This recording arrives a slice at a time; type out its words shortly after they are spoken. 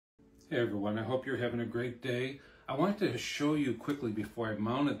Hey everyone, I hope you're having a great day. I wanted to show you quickly before I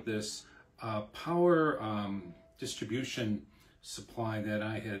mounted this power distribution supply that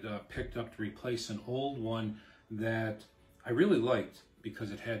I had picked up to replace an old one that I really liked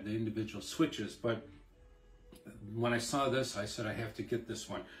because it had the individual switches. But when I saw this, I said I have to get this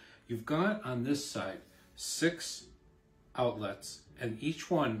one. You've got on this side 6 outlets, and each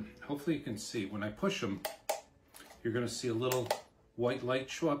one, hopefully you can see, when I push them, you're going to see a little white light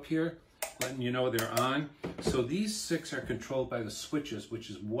show up here, letting you know they're on. So these 6 are controlled by the switches, which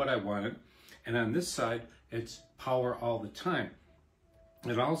is what I wanted. And on this side, it's power all the time.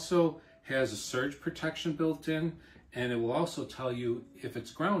 It also has a surge protection built in, and it will also tell you if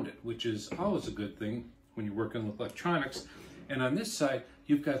it's grounded, which is always a good thing when you're working with electronics. And on this side,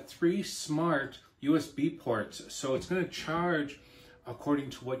 you've got 3 smart USB ports. So it's going to charge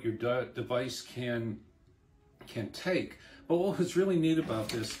according to what your device can take. But what was really neat about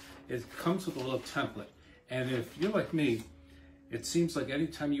this is it comes with a little template. And if you're like me, it seems like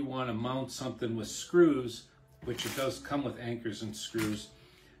anytime you want to mount something with screws, which it does come with anchors and screws,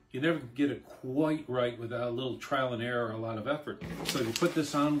 you never get it quite right without a little trial and error or a lot of effort. So you put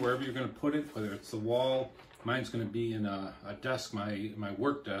this on wherever you're going to put it, whether it's the wall, mine's going to be in a desk, my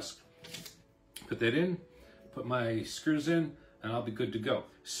work desk. Put that in, put my screws in, and I'll be good to go.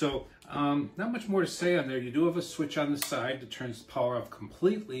 So not much more to say on there. You do have a switch on the side that turns the power off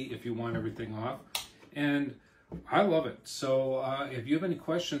completely if you want everything off. And I love it. So if you have any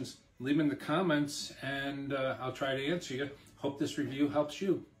questions, leave them in the comments and I'll try to answer you. Hope this review helps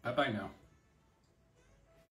you. Bye-bye now.